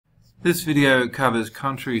This video covers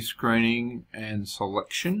country screening and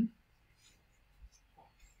selection.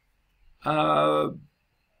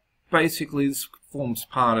 Basically, this forms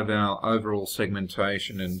part of our overall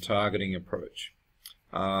segmentation and targeting approach.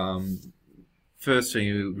 First thing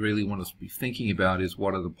you really want to be thinking about is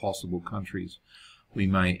what are the possible countries we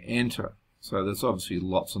may enter. So there's obviously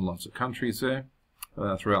lots and lots of countries there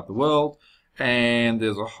throughout the world, and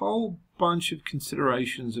there's a whole bunch of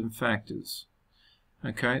considerations and factors.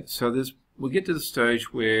 Okay, so we get to the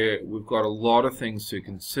stage where we've got a lot of things to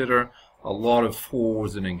consider, a lot of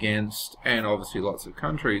fors and against, and obviously lots of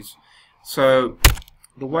countries. So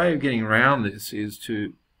the way of getting around this is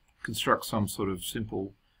to construct some sort of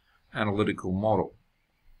simple analytical model.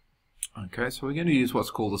 Okay, so we're going to use what's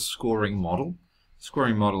called a scoring model.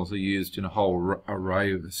 Scoring models are used in a whole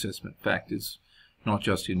array of assessment factors, not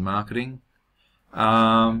just in marketing.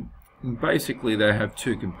 Basically, they have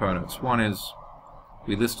two components. One is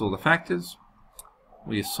we list all the factors,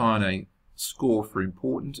 we assign a score for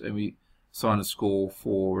importance, and we assign a score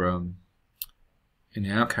for,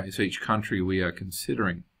 in our case, each country we are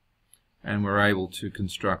considering. And we're able to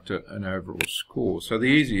construct an overall score. So the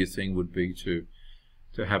easiest thing would be to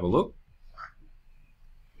have a look.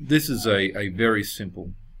 This is a very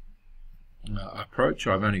simple approach.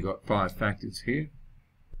 I've only got 5 factors here.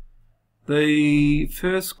 The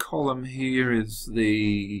first column here is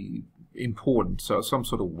the importance, so some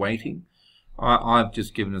sort of weighting. I've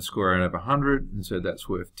just given a score out of 100 and said that's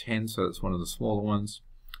worth 10, so that's one of the smaller ones.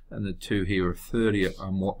 And the 2 here are 30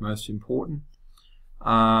 are most important.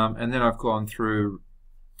 And then I've gone through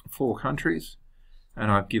 4 countries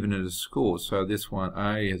and I've given it a score. So this one,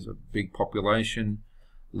 A, has a big population,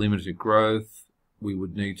 limited growth. We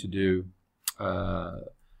would need to do,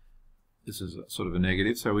 this is sort of a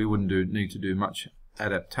negative, so we wouldn't need to do much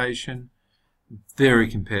adaptation. Very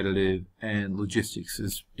competitive, and logistics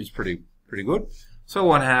is pretty good. So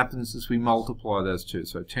what happens is we multiply those two.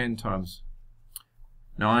 So 10 times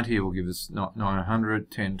 90 will give us 900,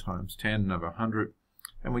 10 times 10, another 100.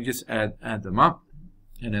 And we just add them up,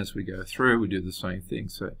 and as we go through we do the same thing.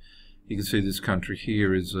 So you can see this country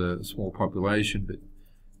here is a small population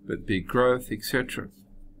but big growth, etc.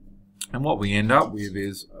 And what we end up with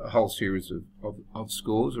is a whole series of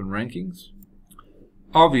scores and rankings.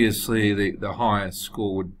 Obviously the highest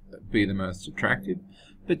score would be the most attractive,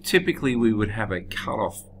 but typically we would have a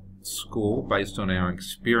cutoff score based on our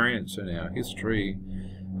experience and our history.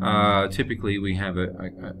 Typically we have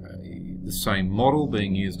the same model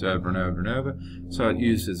being used over and over and over, so it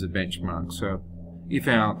used as a benchmark. So if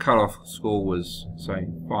our cutoff score was, say,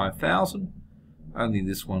 5,000, only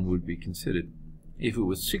this one would be considered. If it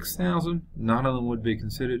was 6,000, none of them would be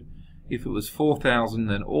considered. If it was 4,000,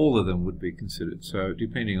 then all of them would be considered. So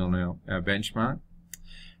depending on our benchmark.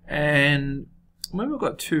 And when we've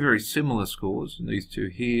got 2 very similar scores, and these 2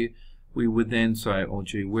 here, we would then say, oh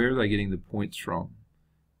gee, where are they getting the points from?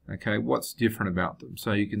 Okay, what's different about them?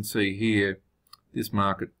 So you can see here, this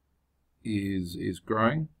market is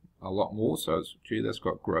growing a lot more, so gee, that's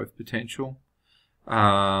got growth potential.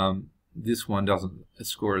 This one doesn't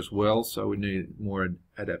score as well, so we need more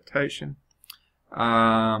adaptation.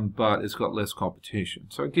 But it's got less competition.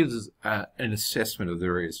 So it gives us an assessment of the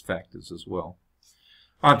various factors as well.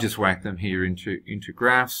 I've just whacked them here into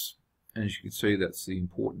graphs, and as you can see, that's the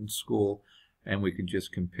importance score, and we can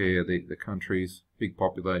just compare the countries, big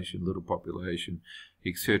population, little population,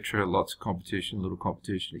 etc. Lots of competition, little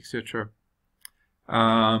competition, etc.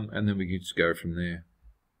 And then we can just go from there.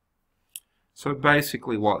 So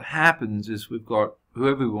basically what happens is we've got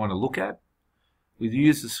whoever we want to look at. We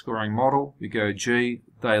use the scoring model. We go, gee,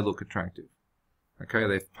 they look attractive. Okay,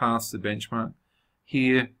 they've passed the benchmark.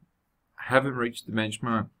 Here, haven't reached the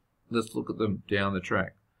benchmark. Let's look at them down the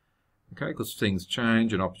track. Okay, because things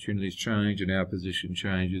change and opportunities change and our position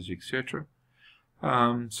changes, etc.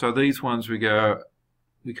 So these ones we go,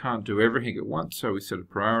 we can't do everything at once, so we set a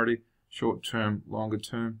priority, short term, longer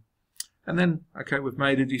term. And then, okay, we've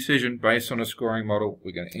made a decision based on a scoring model.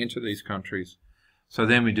 We're going to enter these countries. So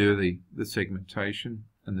then we do the segmentation,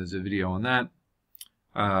 and there's a video on that.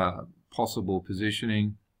 Possible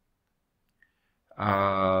positioning.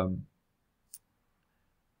 To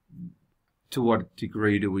what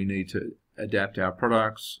degree do we need to adapt our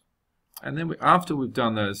products? And then after we've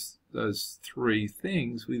done those 3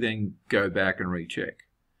 things, we then go back and recheck.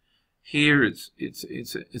 Here it's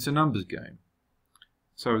a numbers game.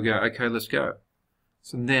 So we go, okay, let's go.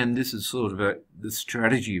 So then this is sort of the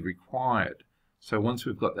strategy required. So once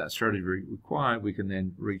we've got that strategy required, we can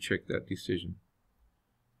then recheck that decision.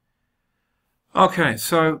 Okay,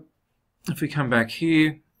 so if we come back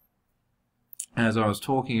here, as I was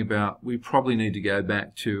talking about, we probably need to go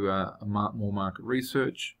back to more market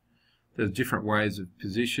research. There's different ways of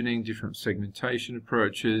positioning, different segmentation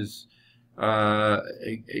approaches,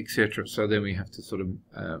 etc. So then we have to sort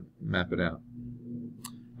of map it out.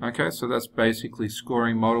 Okay, so that's basically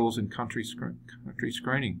scoring models and country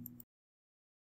screening.